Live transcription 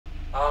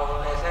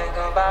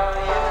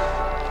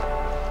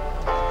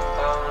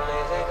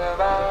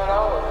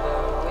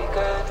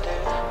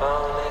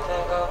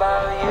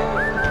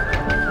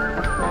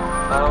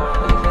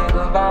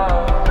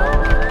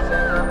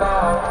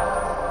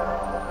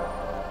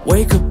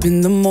Wake up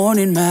in the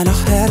morning, man, I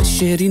had a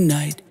shitty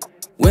night.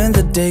 When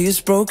the day is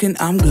broken,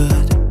 I'm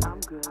good.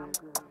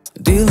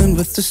 Dealing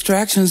with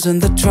distractions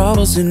and the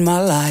troubles in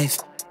my life.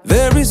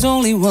 There is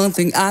only one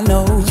thing I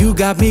know, you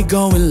got me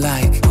going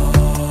like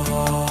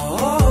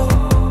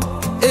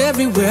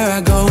everywhere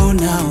I go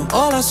now,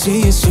 all I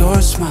see is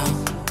your smile.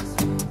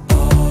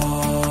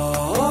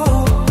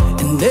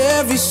 And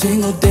every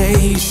single day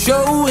you're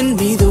showing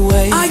me the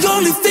way. I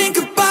only think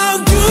about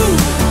you.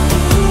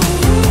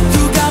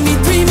 You got me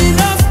dreaming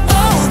of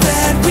all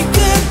that we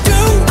could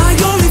do. I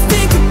only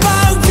think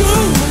about you.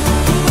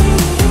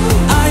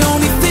 I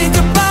only think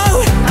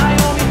about you. I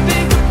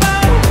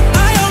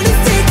only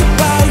think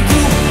about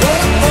you.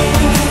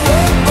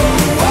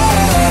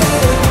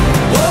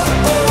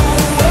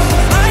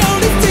 I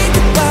only think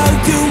about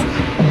you.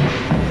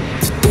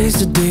 Today's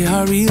the day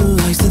I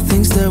realize the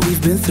things that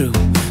we've been through.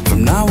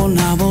 From now on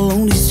I will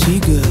only see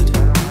good.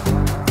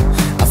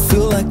 I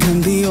feel like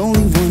I'm the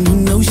only one who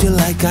knows you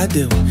like I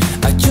do.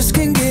 I just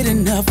can't get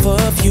enough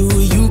of you.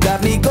 You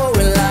got me going